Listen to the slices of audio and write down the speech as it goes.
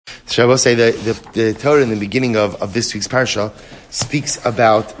So I will say that the Torah in the beginning of this week's parsha speaks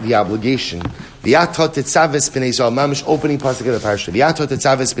about the obligation. V'yatot tetzaves b'nei Yisrael, mamish opening pasuk of the parsha. V'yatot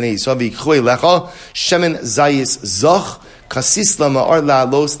tetzaves b'nei Yisrael v'yichui lecha shemen zayis zoch kasis lama'ar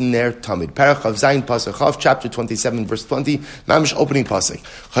la'alos ner tamid. Parach of Zayin pasuk Chav, chapter 27, verse 20. Mamish opening pasuk.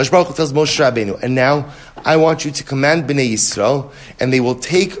 Chash Baruch Hu tells Moshe Rabbeinu, and now I want you to command b'nei Yisrael, and they will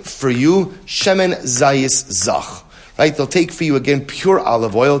take for you shemen zayis zoch. Right, they'll take for you again pure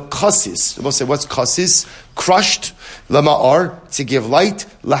olive oil, kasis. We'll say, what's kasis? Crushed, lama'ar, to give light,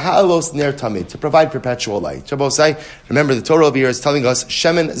 lahalos ner tamid, to provide perpetual light. We'll say, remember the Torah over here is telling us,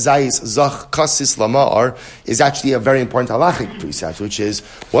 shemen zayis zach kasis lama'ar is actually a very important halachic precept, which is,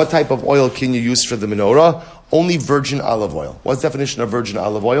 what type of oil can you use for the menorah? Only virgin olive oil. What's the definition of virgin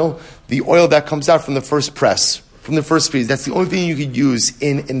olive oil? The oil that comes out from the first press. From the first piece. That's the only thing you could use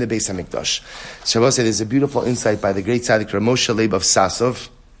in the Beis HaMikdash. So I will say there's a beautiful insight by the great tzaddik Moshe Leib of Sasov.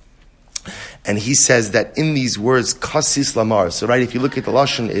 And he says that in these words, kasis lamar. So right, if you look at the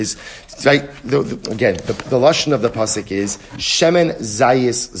lashon is, right, the lashon of the pasuk is, shemen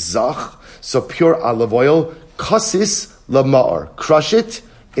zayis zach, so pure olive oil, kasis lamar. Crush it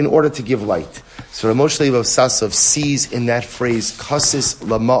in order to give light. So Moshe Leib of Sasov sees in that phrase, kasis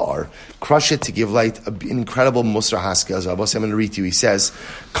lamar, crush it to give light, an incredible Musar Haskell. As I'm going to read to you. He says,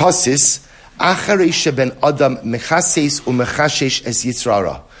 kasis, acharei sheben adam mechases umechashesh es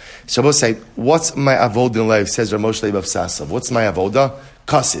yitzrara. So I will say, what's my avodah in life? Says Moshe Leib of Sasov. What's my avodah?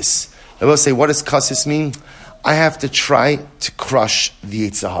 Kasis. I will say, what does kasis mean? I have to try to crush the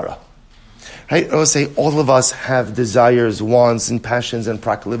Yetzer Hara. Right? I will say, all of us have desires, wants, and passions and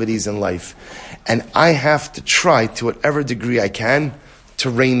proclivities in life. And I have to try, to whatever degree I can, to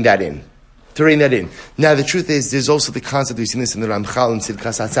rein that in. Now, the truth is, there's also the concept, we've seen this in the Ramchal and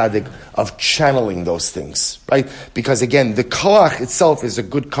Tzidkas HaTzadik, of channeling those things, right? Because again, the koach itself is a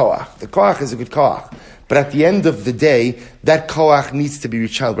good koach. The koach is a good koach. But at the end of the day, that koach needs to be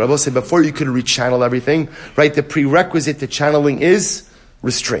rechanneled. But I will say, before you can rechannel everything, right, the prerequisite to channeling is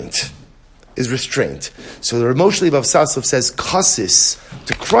restraint. So the Moshe Leib of Sasov says, kasis,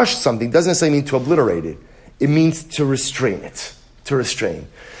 to crush something, doesn't necessarily mean to obliterate it. It means to restrain it.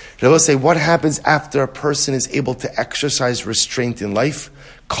 I will say, what happens after a person is able to exercise restraint in life?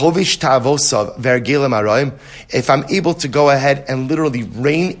 Kovish ta'avosav vergelem arayim. If I'm able to go ahead and literally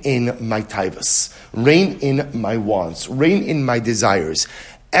rein in my taivas, rein in my wants, rein in my desires,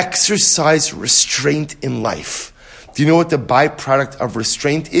 exercise restraint in life. Do you know what the byproduct of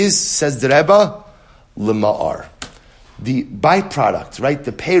restraint is? Says the Rebbe, lema'ar. The byproduct, right,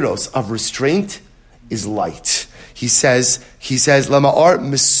 the peiros of restraint is light. He says, lema'ar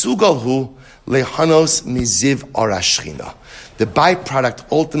mesugalhu lehanos miziv arashchina. The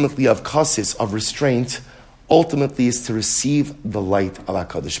byproduct ultimately of kasis, of restraint, ultimately is to receive the light of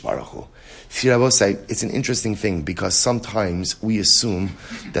HaKadosh Baruch Hu. See, I will say, it's an interesting thing because sometimes we assume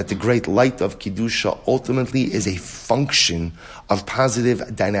that the great light of Kiddusha ultimately is a function of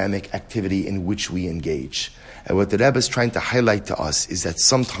positive dynamic activity in which we engage. And what the Rebbe is trying to highlight to us is that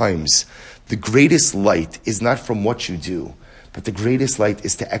sometimes the greatest light is not from what you do, but the greatest light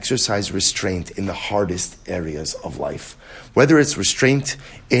is to exercise restraint in the hardest areas of life. Whether it's restraint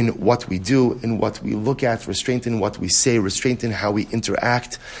in what we do, in what we look at, restraint in what we say, restraint in how we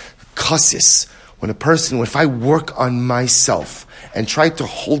interact. Kasis, if I work on myself and try to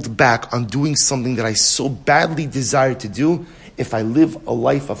hold back on doing something that I so badly desire to do, if I live a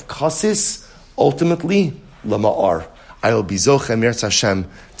life of kasis, ultimately, lama'ar, I will be zochem Yirtzeh Hashem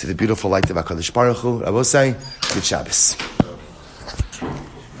to the beautiful light of HaKadosh Baruch Hu. I will say, good Shabbos.